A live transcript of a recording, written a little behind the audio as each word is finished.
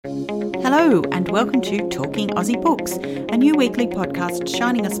Hello and welcome to Talking Aussie Books, a new weekly podcast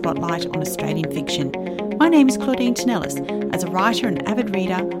shining a spotlight on Australian fiction. My name is Claudine Tinellis. As a writer and avid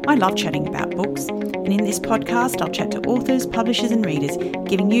reader, I love chatting about books. And in this podcast, I'll chat to authors, publishers and readers,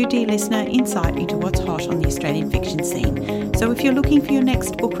 giving you, dear listener, insight into what's hot on the Australian fiction scene. So if you're looking for your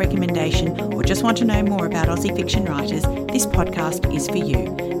next book recommendation or just want to know more about Aussie fiction writers, this podcast is for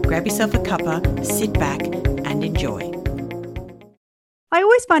you. Grab yourself a cuppa, sit back and enjoy. I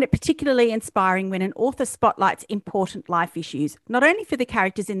always find it particularly inspiring when an author spotlights important life issues, not only for the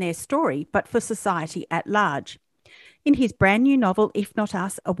characters in their story, but for society at large. In his brand new novel, If Not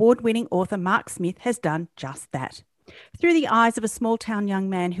Us, award-winning author Mark Smith has done just that. Through the eyes of a small-town young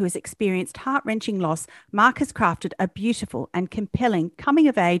man who has experienced heart-wrenching loss, Mark has crafted a beautiful and compelling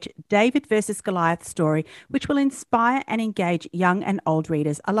coming-of-age David versus Goliath story which will inspire and engage young and old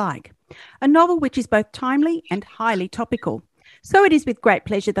readers alike. A novel which is both timely and highly topical. So it is with great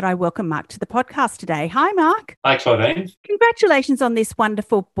pleasure that I welcome Mark to the podcast today. Hi, Mark. Hi, Claudine. Congratulations on this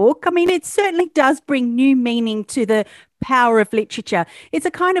wonderful book. I mean, it certainly does bring new meaning to the power of literature. It's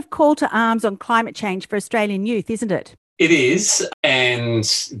a kind of call to arms on climate change for Australian youth, isn't it? It is, and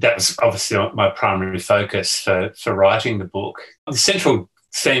that was obviously my primary focus for writing the book. The central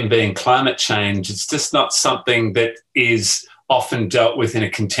theme being climate change. It's just not something that is often dealt with in a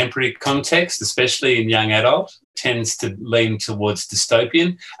contemporary context, especially in young adult. Tends to lean towards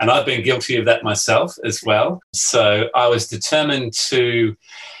dystopian, and I've been guilty of that myself as well. So I was determined to,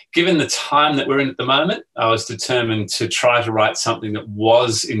 given the time that we're in at the moment, I was determined to try to write something that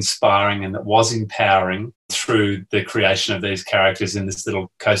was inspiring and that was empowering through the creation of these characters in this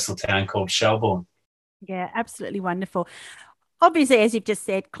little coastal town called Shelbourne. Yeah, absolutely wonderful. Obviously, as you've just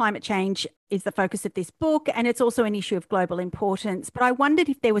said, climate change is the focus of this book, and it's also an issue of global importance. But I wondered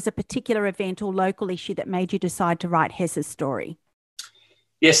if there was a particular event or local issue that made you decide to write Hess's story.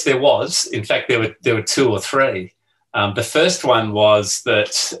 Yes, there was. In fact, there were two or three. The first one was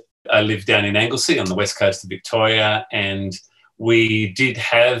that I lived down in Anglesey on the west coast of Victoria, and we did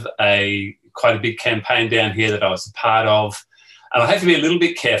have quite a big campaign down here that I was a part of. And I have to be a little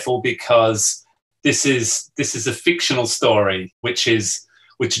bit careful because this is a fictional story which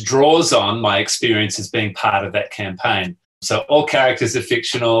draws on my experience as being part of that campaign. So all characters are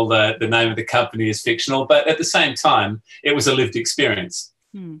fictional, the name of the company is fictional, but at the same time, it was a lived experience.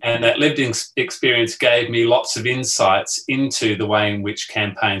 And that lived experience gave me lots of insights into the way in which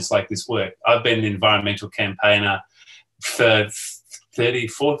campaigns like this work. I've been an environmental campaigner for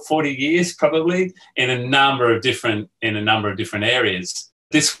 40 years probably in a number of different areas.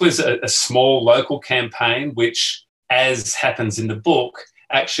 This was a small local campaign which, as happens in the book,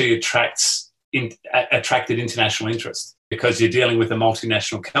 actually attracted international interest because you're dealing with a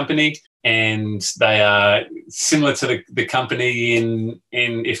multinational company and they are similar to the company in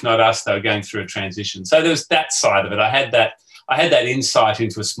If Not Us. They were going through a transition. So there was that side of it. I had that insight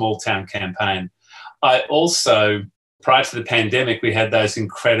into a small town campaign. I also, prior to the pandemic, we had those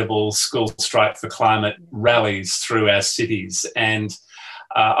incredible School Strike for Climate rallies through our cities, and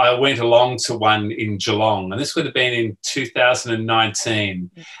I went along to one in Geelong, and this would have been in 2019.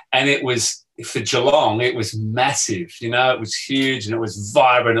 And it was, for Geelong, it was massive. You know, it was huge and it was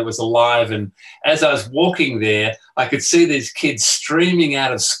vibrant, it was alive. And as I was walking there, I could see these kids streaming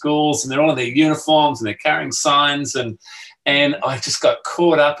out of schools and they're all in their uniforms and they're carrying signs. And I just got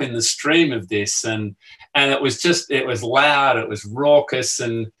caught up in the stream of this. And it was loud, it was raucous,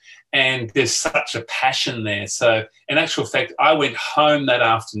 and there's such a passion there. So in actual fact, I went home that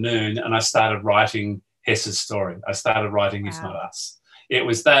afternoon and I started writing Hess's story. I started writing If Not Us. It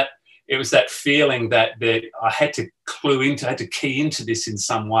was that feeling that I had to key into this in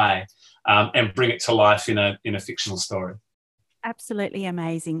some way and bring it to life in a fictional story. Absolutely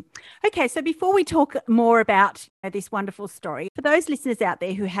amazing. Okay, so before we talk more about this wonderful story, for those listeners out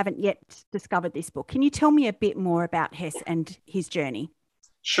there who haven't yet discovered this book, can you tell me a bit more about Hess and his journey?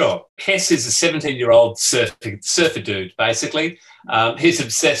 Sure. Hess is a 17-year-old surfer dude, basically. He's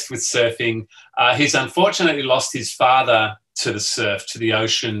obsessed with surfing. He's unfortunately lost his father to the surf, to the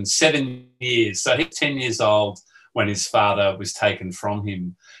ocean, 7 years. So he's 10 years old when his father was taken from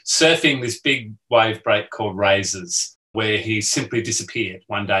him, surfing this big wave break called Razors, where he simply disappeared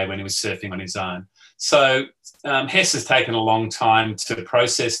one day when he was surfing on his own. So Hess has taken a long time to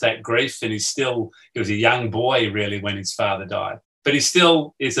process that grief, and he was a young boy really when his father died. But he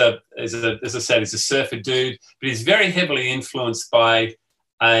still is as I said, he's a surfer dude, but he's very heavily influenced by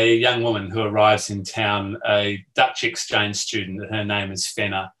a young woman who arrives in town, a Dutch exchange student. Her name is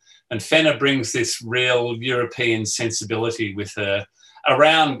Fenna. And Fenna brings this real European sensibility with her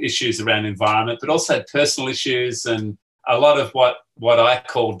around issues around environment, but also personal issues and a lot of what I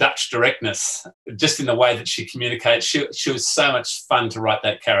call Dutch directness, just in the way that she communicates. She was so much fun to write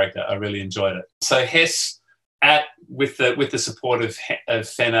that character. I really enjoyed it. So Hess, with the support of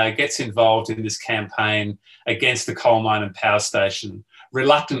Fenner, gets involved in this campaign against the coal mine and power station.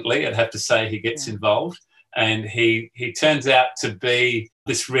 Reluctantly, I'd have to say, he gets involved, and he turns out to be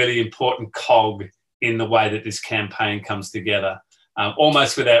this really important cog in the way that this campaign comes together,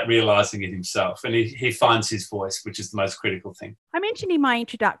 almost without realising it himself. And he finds his voice, which is the most critical thing. I mentioned in my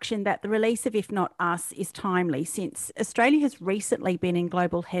introduction that the release of If Not Us is timely, since Australia has recently been in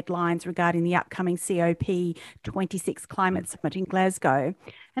global headlines regarding the upcoming COP26 climate summit in Glasgow.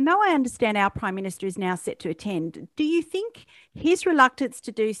 And though I understand our Prime Minister is now set to attend, do you think his reluctance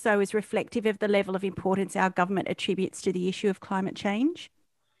to do so is reflective of the level of importance our government attributes to the issue of climate change?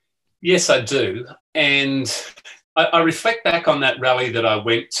 Yes, I do. And I reflect back on that rally that I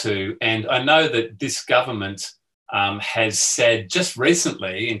went to, and I know that this government has said just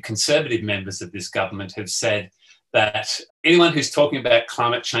recently, and Conservative members of this government have said that anyone who's talking about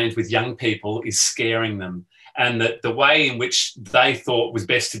climate change with young people is scaring them, and that the way in which they thought was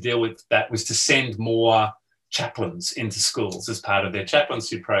best to deal with that was to send more chaplains into schools as part of their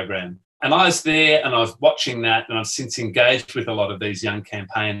chaplaincy program. And I was there and I was watching that, and I've since engaged with a lot of these young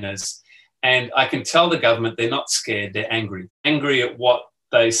campaigners. And I can tell the government they're not scared, they're angry. Angry at what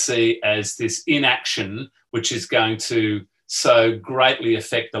they see as this inaction, which is going to so greatly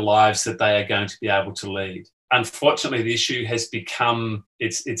affect the lives that they are going to be able to lead. Unfortunately, the issue has become,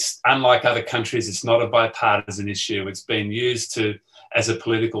 it's unlike other countries, it's not a bipartisan issue. It's been used as a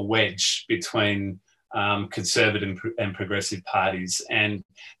political wedge between conservative and progressive parties. And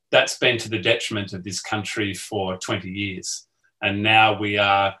that's been to the detriment of this country for 20 years. And now we've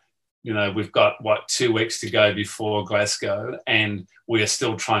got 2 weeks to go before Glasgow, and we are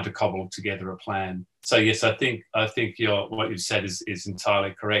still trying to cobble together a plan. So yes, I think what you've said is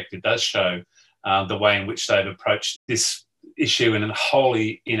entirely correct. It does show the way in which they've approached this issue in a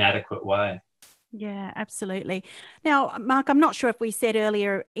wholly inadequate way. Yeah, absolutely. Now, Mark, I'm not sure if we said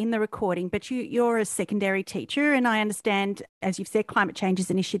earlier in the recording, but you're a secondary teacher, and I understand, as you've said, climate change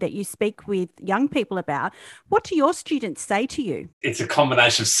is an issue that you speak with young people about. What do your students say to you? It's a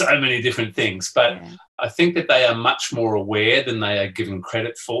combination of so many different things, but I think that they are much more aware than they are given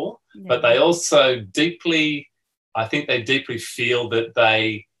credit for, but they also deeply feel that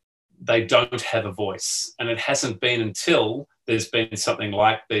they don't have a voice. And it hasn't been until there's been something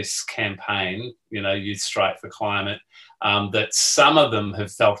like this campaign, Youth Strike for Climate, that some of them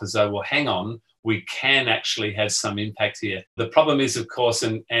have felt as though, well, hang on, we can actually have some impact here. The problem is, of course,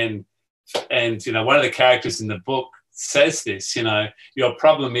 and one of the characters in the book says this, your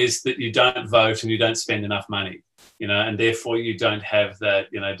problem is that you don't vote and you don't spend enough money, and therefore you don't have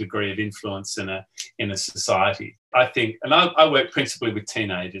that, degree of influence in a society. I think, and I work principally with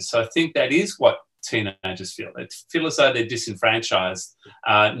teenagers, so I think that is what teenagers feel. They feel as though they're disenfranchised,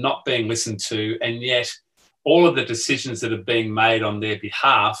 not being listened to, and yet all of the decisions that are being made on their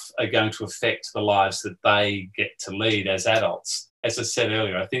behalf are going to affect the lives that they get to lead as adults. As I said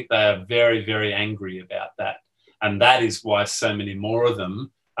earlier, I think they are very, very angry about that. And that is why so many more of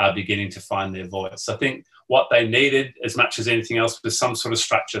them are beginning to find their voice. I think what they needed, as much as anything else, was some sort of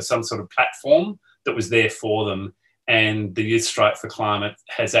structure, some sort of platform that was there for them. And the Youth Strike for Climate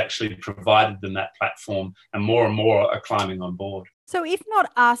has actually provided them that platform, and more are climbing on board. So If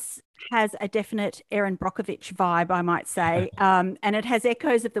Not Us has a definite Erin Brockovich vibe, I might say, and it has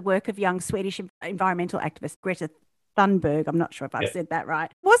echoes of the work of young Swedish environmental activist Greta Thunberg. I'm not sure if I've said that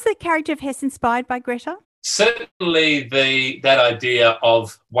right. Was the character of Hess inspired by Greta? Certainly that idea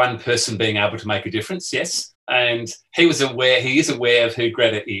of one person being able to make a difference, yes. And he is aware of who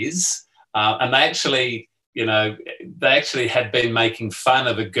Greta is. And they actually had been making fun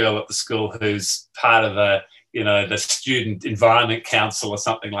of a girl at the school who's part of the student environment council or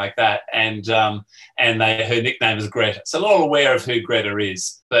something like that. And her nickname is Greta. So they're all aware of who Greta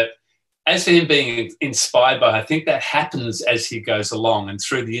is. But as for him being inspired by her, I think that happens as he goes along. And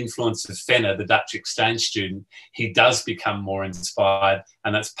through the influence of Fenner, the Dutch exchange student, he does become more inspired.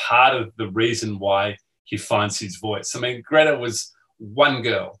 And that's part of the reason why he finds his voice. I mean, Greta was one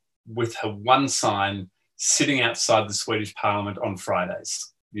girl with her one sign sitting outside the Swedish Parliament on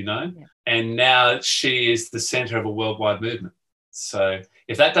Fridays, and now she is the centre of a worldwide movement. So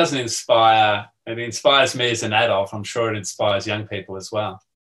if that doesn't inspire, it inspires me as an adult, I'm sure it inspires young people as well.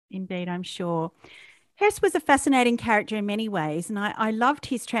 Indeed, I'm sure. Hess was a fascinating character in many ways, and I loved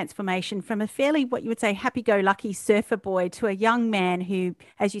his transformation from a fairly, what you would say, happy-go-lucky surfer boy to a young man who,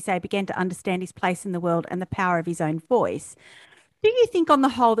 as you say, began to understand his place in the world and the power of his own voice. Do you think on the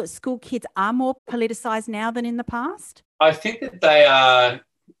whole that school kids are more politicised now than in the past? I think that they are,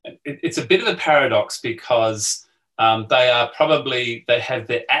 it's a bit of a paradox because they have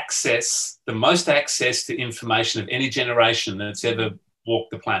the most access to information of any generation that's ever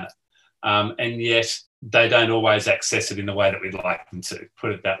walked the planet. And yet they don't always access it in the way that we'd like them to,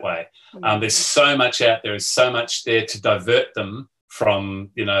 put it that way. There's so much out there, there's so much there to divert them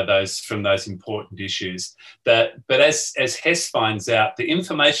from, those important issues. But as Hess finds out, the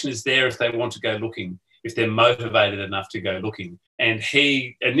information is there if they want to go looking, if they're motivated enough to go looking. And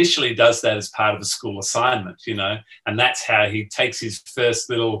he initially does that as part of a school assignment, and that's how he takes his first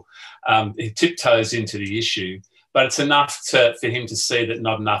little, he tiptoes into the issue. But it's enough for him to see that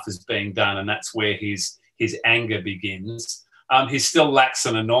not enough is being done, and that's where his anger begins. He still lacks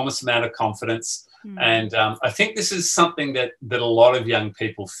an enormous amount of confidence. And I think this is something that a lot of young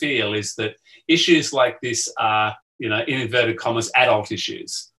people feel, is that issues like this are, in inverted commas, adult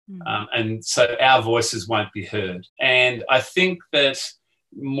issues. And so our voices won't be heard. And I think that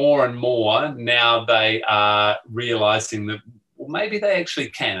more and more now they are realising that, well, maybe they actually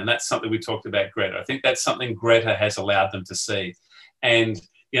can. And that's something we talked about Greta. I think that's something Greta has allowed them to see. And,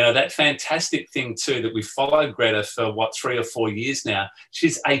 that fantastic thing too, that we followed Greta for 3 or 4 years now.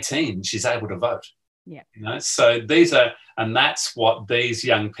 She's 18, she's able to vote. Yeah. So and that's what these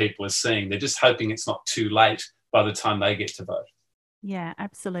young people are seeing. They're just hoping it's not too late by the time they get to vote. Yeah,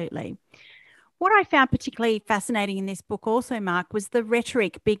 absolutely. What I found particularly fascinating in this book also, Mark, was the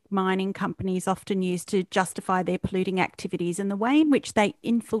rhetoric big mining companies often use to justify their polluting activities and the way in which they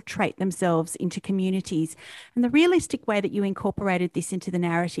infiltrate themselves into communities, and the realistic way that you incorporated this into the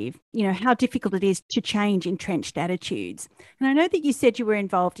narrative, how difficult it is to change entrenched attitudes. And I know that you said you were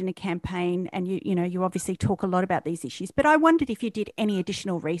involved in a campaign and you obviously talk a lot about these issues, but I wondered if you did any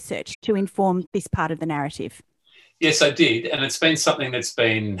additional research to inform this part of the narrative. Yes, I did. And it's been something that's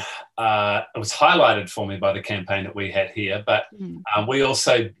been, it was highlighted for me by the campaign that we had here. But we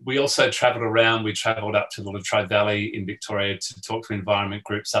also travelled around. We travelled up to the Latrobe Valley in Victoria to talk to environment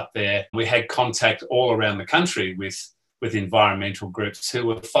groups up there. We had contact all around the country with environmental groups who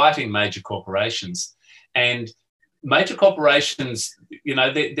were fighting major corporations. And major corporations,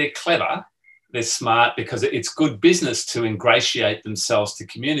 they're clever. They're smart because it's good business to ingratiate themselves to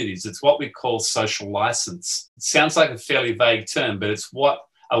communities. It's what we call social license. It sounds like a fairly vague term, but it's what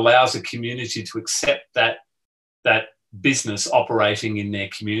allows a community to accept that business operating in their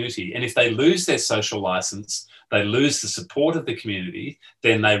community. And if they lose their social license, they lose the support of the community,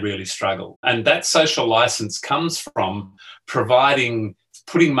 then they really struggle. And that social license comes from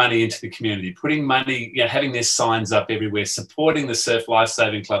putting money into the community, putting money, having their signs up everywhere, supporting the Surf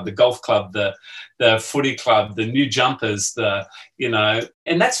Lifesaving Club, the golf club, the footy club, the new jumpers,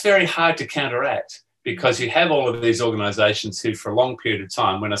 and that's very hard to counteract because you have all of these organisations who, for a long period of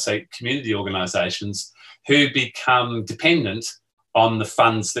time, when I say community organisations, who become dependent on the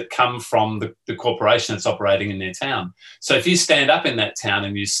funds that come from the corporation that's operating in their town. So if you stand up in that town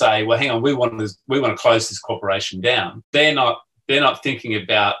and you say, well, hang on, we want to close this corporation down, they're not thinking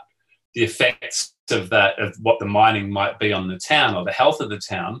about the effects of what the mining might be on the town or the health of the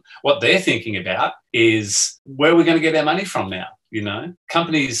town. What they're thinking about is, where are we going to get our money from now?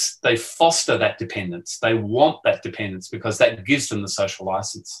 Companies, they foster that dependence. They want that dependence because that gives them the social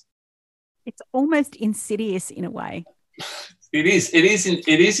license. It's almost insidious in a way. It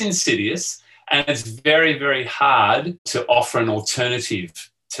is insidious, and it's very, very hard to offer an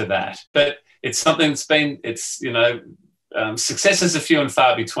alternative to that. But it's something that's been, successes are few and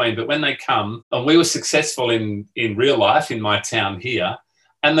far between, but when they come, and we were successful in real life in my town here,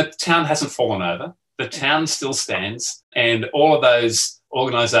 and the town hasn't fallen over. The town still stands, and all of those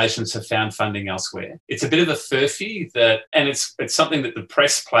organisations have found funding elsewhere. It's a bit of a furphy and it's something that the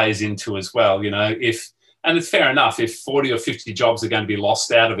press plays into as well. And it's fair enough, if 40 or 50 jobs are going to be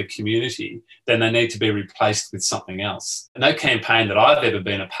lost out of a community, then they need to be replaced with something else. No campaign that I've ever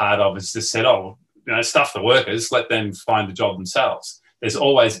been a part of has just said, stuff the workers, let them find a job themselves. There's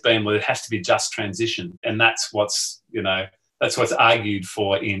always been, it has to be just transition. And that's what's argued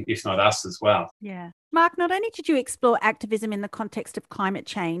for in If Not Us as well. Yeah. Mark, not only did you explore activism in the context of climate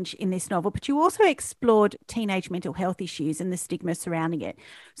change in this novel, but you also explored teenage mental health issues and the stigma surrounding it.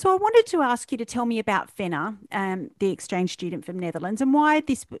 So I wanted to ask you to tell me about Fenna, the exchange student from Netherlands, and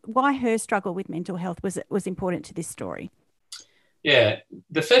why her struggle with mental health was important to this story. Yeah,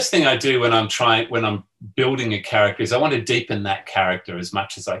 the first thing I do when I'm building a character is I want to deepen that character as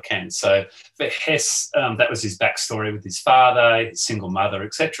much as I can. So for Hess, that was his backstory with his father, his single mother,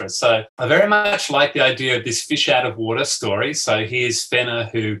 etc. So I very much like the idea of this fish out of water story. So here's Fenna,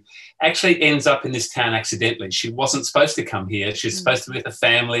 who actually ends up in this town accidentally. She wasn't supposed to come here. She's supposed to be with a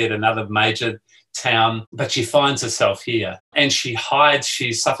family at another major town, but she finds herself here and she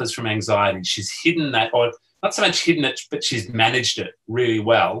suffers from anxiety. She's hidden that, or not so much hidden it, but she's managed it really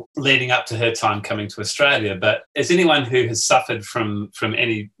well leading up to her time coming to Australia. But as anyone who has suffered from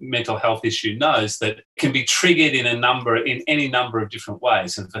any mental health issue knows, that it can be triggered in any number of different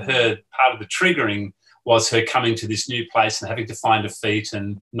ways. And for her, part of the triggering was her coming to this new place and having to find her feet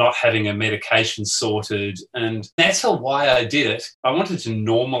and not having her medication sorted. And that's why I did it. I wanted to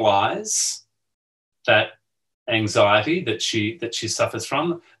normalise that anxiety that she suffers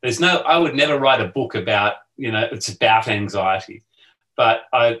from. I would never write a book about, it's about anxiety. But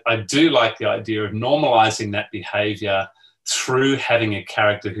I do like the idea of normalising that behaviour through having a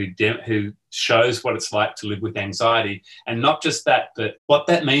character who shows what it's like to live with anxiety. And not just that, but what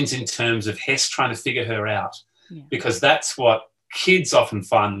that means in terms of Hess trying to figure her out. Yeah. Because that's what kids often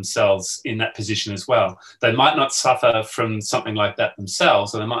find themselves in that position as well. They might not suffer from something like that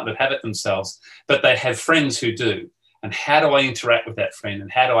themselves, or they might not have it themselves, but they have friends who do. And how do I interact with that friend?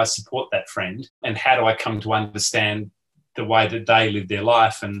 And how do I support that friend? And how do I come to understand the way that they live their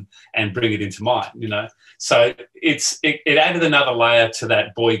life and bring it into mine, So it added another layer to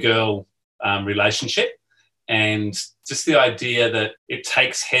that boy-girl relationship, and just the idea that it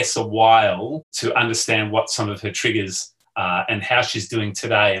takes Hess a while to understand what some of her triggers are and how she's doing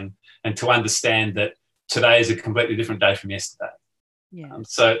today, and to understand that today is a completely different day from yesterday. Yeah.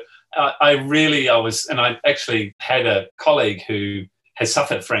 So I actually had a colleague who has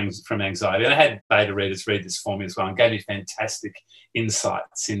suffered from anxiety, and I had beta readers read this for me as well and gave me fantastic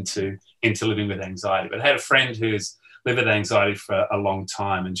insights into living with anxiety. But I had a friend who's lived with anxiety for a long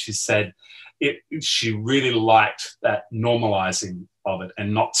time, and she said she really liked that normalising of it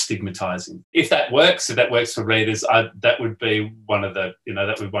and not stigmatising. If that works for readers, that would be one of the,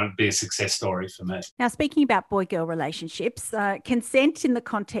 that would be a success story for me. Now, speaking about boy-girl relationships, consent in the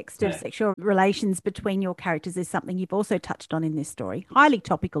context of sexual relations between your characters is something you've also touched on in this story. Highly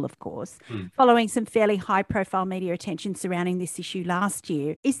topical, of course, following some fairly high-profile media attention surrounding this issue last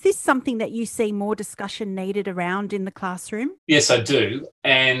year. Is this something that you see more discussion needed around in the classroom? Yes, I do.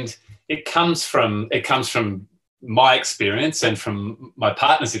 And it comes from my experience and from my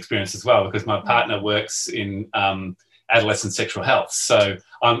partner's experience as well, because my partner works in adolescent sexual health. So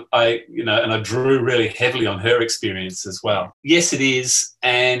I drew really heavily on her experience as well. Yes, it is.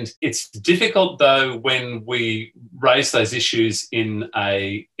 And it's difficult though when we raise those issues in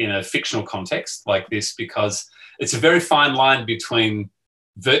a fictional context like this, because it's a very fine line between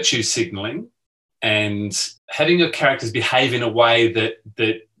virtue signalling and having your characters behave in a way that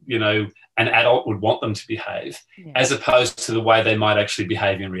an adult would want them to behave, as opposed to the way they might actually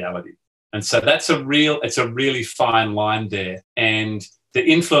behave in reality. And so it's a really fine line there. And the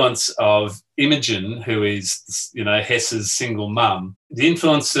influence of Imogen, who is, Hess's single mum, the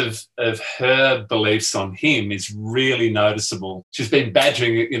influence of her beliefs on him is really noticeable. She's been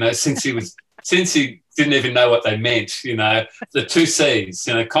badgering, since he didn't even know what they meant, the two C's,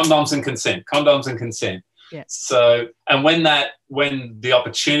 condoms and consent. Yeah. So, and when the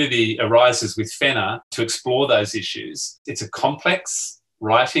opportunity arises with Fenner to explore those issues, it's a complex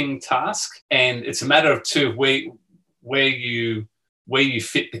writing task, and it's a matter of where you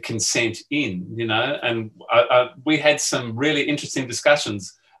fit the consent in, And we had some really interesting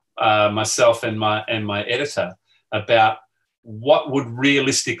discussions, myself and my editor, about what would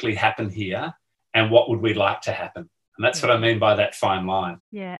realistically happen here and what would we like to happen. And that's what I mean by that fine line.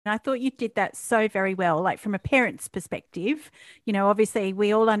 Yeah. And I thought you did that so very well. Like from a parent's perspective, obviously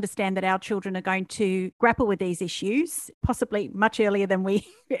we all understand that our children are going to grapple with these issues, possibly much earlier than we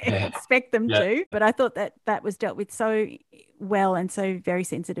expect them to. But I thought that was dealt with so well and so very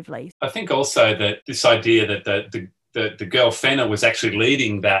sensitively. I think also that this idea that the girl Fenner was actually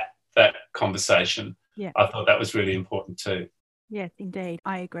leading that conversation, I thought that was really important too. Yes, indeed.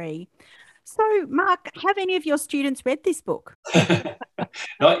 I agree. So, Mark, have any of your students read this book?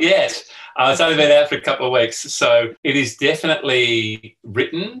 Not yet. It's only been out for a couple of weeks. So it is definitely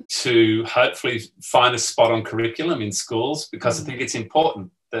written to hopefully find a spot on curriculum in schools, because I think it's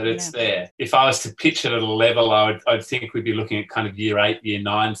important that it's there. If I was to pitch it at a level, I'd think we'd be looking at kind of year 8, year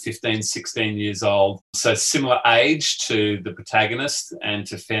 9, 15, 16 years old. So similar age to the protagonist and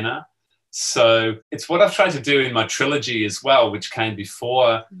to Fenner. So it's what I've tried to do in my trilogy as well, which came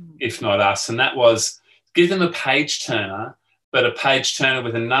before If Not Us, and that was give them a page turner, but a page turner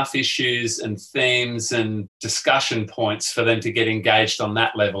with enough issues and themes and discussion points for them to get engaged on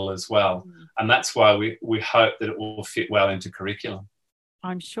that level as well. And that's why we hope that it will fit well into curriculum.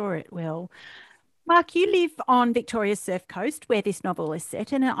 I'm sure it will. Mark, you live on Victoria's Surf Coast where this novel is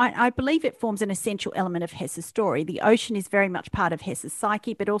set, and I believe it forms an essential element of Hess's story. The ocean is very much part of Hess's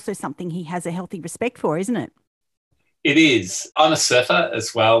psyche, but also something he has a healthy respect for, isn't it? It is. I'm a surfer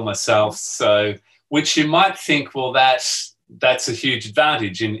as well myself, so which you might think, well, that's a huge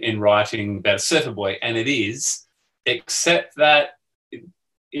advantage in writing about a surfer boy, and it is, except that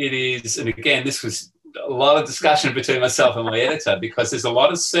it is, and again, this was a lot of discussion between myself and my editor because there's a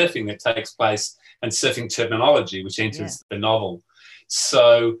lot of surfing that takes place and surfing terminology which enters the novel.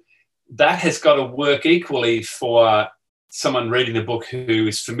 So that has got to work equally for someone reading the book who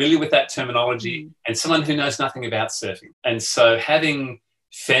is familiar with that terminology and someone who knows nothing about surfing. And so having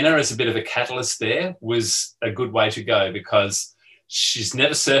Fenna as a bit of a catalyst there was a good way to go because she's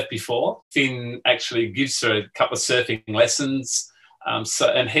never surfed before. Finn actually gives her a couple of surfing lessons.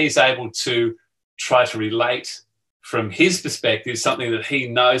 And he's able to try to relate from his perspective something that he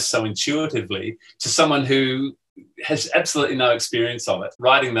knows so intuitively to someone who has absolutely no experience of it.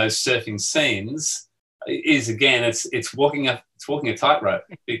 Writing those surfing scenes is, again, it's walking a tightrope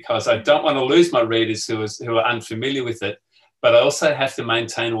because I don't want to lose my readers who are unfamiliar with it, but I also have to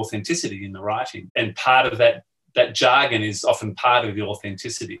maintain authenticity in the writing. And part of that jargon is often part of the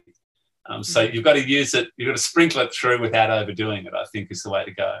authenticity. So you've got to use it, you've got to sprinkle it through without overdoing it, I think is the way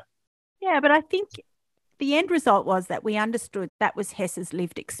to go. Yeah, but I think the end result was that we understood that was Hess's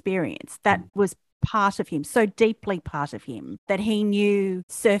lived experience. That was part of him, so deeply part of him, that he knew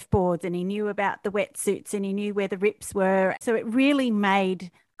surfboards and he knew about the wetsuits and he knew where the rips were. So it really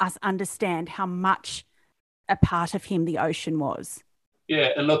made us understand how much a part of him the ocean was. Yeah,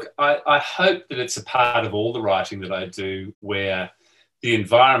 and look, I hope that it's a part of all the writing that I do where the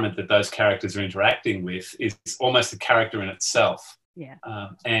environment that those characters are interacting with is almost a character in itself. Yeah.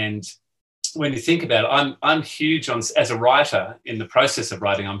 And when you think about it, I'm huge on, as a writer, in the process of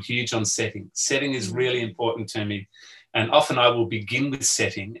writing, I'm huge on setting. Setting is really important to me. And often I will begin with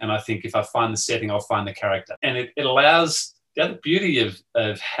setting, and I think if I find the setting, I'll find the character. And it allows, the other beauty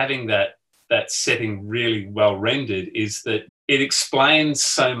of having that setting really well rendered is that it explains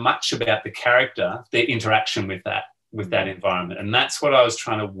so much about the character, their interaction with that environment. And that's what I was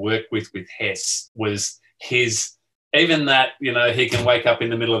trying to work with Hess, was his... Even that, he can wake up in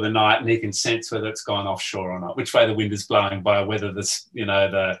the middle of the night and he can sense whether it's gone offshore or not, which way the wind is blowing, by whether this,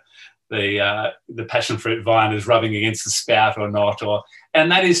 the passion fruit vine is rubbing against the spout or not. And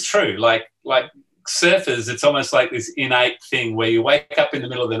that is true. Like surfers, it's almost like this innate thing where you wake up in the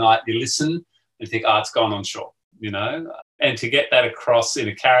middle of the night, you listen and think, it's gone on shore, And to get that across in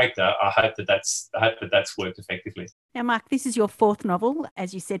a character, I hope that that's worked effectively. Now, Mark, this is your fourth novel,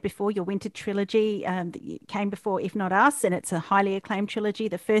 as you said before, your Winter trilogy that came before If Not Us, and it's a highly acclaimed trilogy.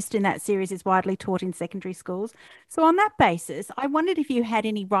 The first in that series is widely taught in secondary schools. So on that basis, I wondered if you had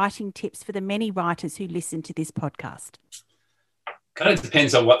any writing tips for the many writers who listen to this podcast. Kind of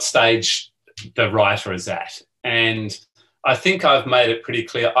depends on what stage the writer is at. And I think I've made it pretty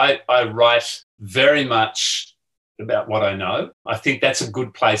clear. I write very much about what I know. I think that's a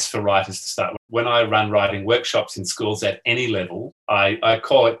good place for writers to start. When I run writing workshops in schools at any level, I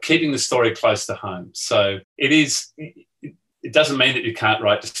call it keeping the story close to home. So it doesn't mean that you can't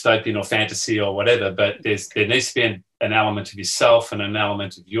write dystopian or fantasy or whatever, but there needs to be an element of yourself and an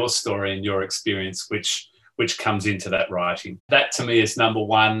element of your story and your experience which comes into that writing. That to me is number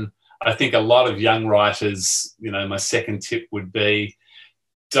one. I think a lot of young writers, my second tip would be,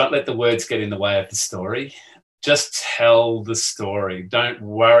 don't let the words get in the way of the story. Just tell the story. Don't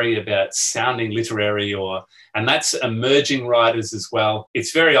worry about sounding literary and that's emerging writers as well.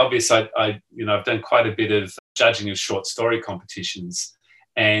 It's very obvious. I've done quite a bit of judging of short story competitions,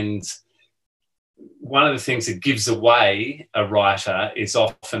 and one of the things that gives away a writer is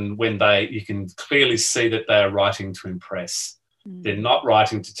often when you can clearly see that they are writing to impress. They're not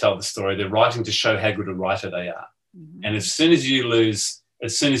writing to tell the story. They're writing to show how good a writer they are. And as soon as you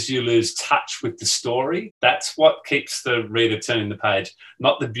lose touch with the story, that's what keeps the reader turning the page.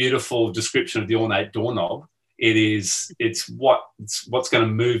 Not the beautiful description of the ornate doorknob. It's what's going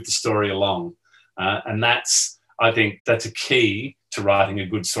to move the story along. And I think that's a key to writing a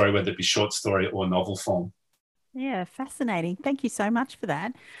good story, whether it be short story or novel form. Yeah, fascinating. Thank you so much for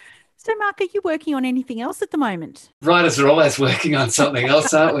that. So, Mark, are you working on anything else at the moment? Writers are always working on something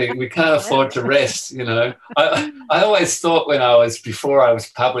else, aren't we? We can't afford to rest, I always thought before I was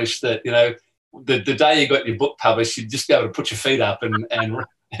published that, the day you got your book published, you'd just be able to put your feet up and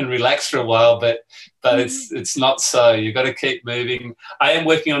and relax for a while, but it's not so. You've got to keep moving. I am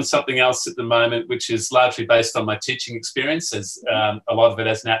working on something else at the moment, which is largely based on my teaching experience, as a lot of it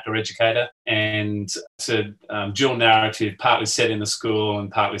as an outdoor educator, and it's a dual narrative, partly set in the school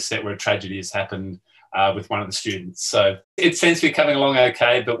and partly set where a tragedy has happened with one of the students. So it seems to be coming along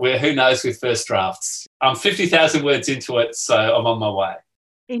okay, but who knows with first drafts. I'm 50,000 words into it, so I'm on my way.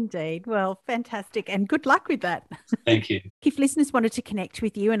 Indeed. Well, fantastic. And good luck with that. Thank you. If listeners wanted to connect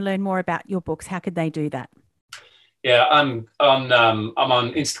with you and learn more about your books, how could they do that? Yeah, I'm on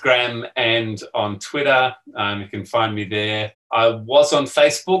Instagram and on Twitter. You can find me there. I was on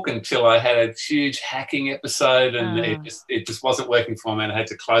Facebook until I had a huge hacking episode, and it just wasn't working for me, and I had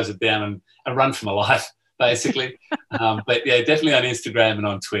to close it down and run for my life, basically. But yeah, definitely on Instagram and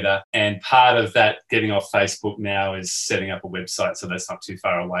on Twitter. And part of that getting off Facebook now is setting up a website, so that's not too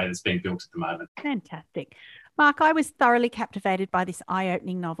far away. That's being built at the moment. Fantastic. Mark, I was thoroughly captivated by this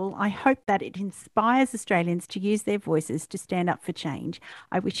eye-opening novel. I hope that it inspires Australians to use their voices to stand up for change.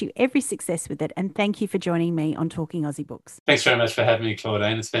 I wish you every success with it, and thank you for joining me on Talking Aussie Books. Thanks very much for having me,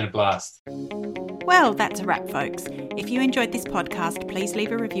 Claudine. It's been a blast. Well, that's a wrap, folks. If you enjoyed this podcast, please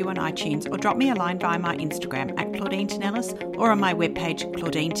leave a review on iTunes or drop me a line via my Instagram at Claudine Tinellis or on my webpage,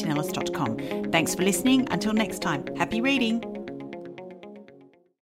 claudineteinellis.com. Thanks for listening. Until next time, happy reading.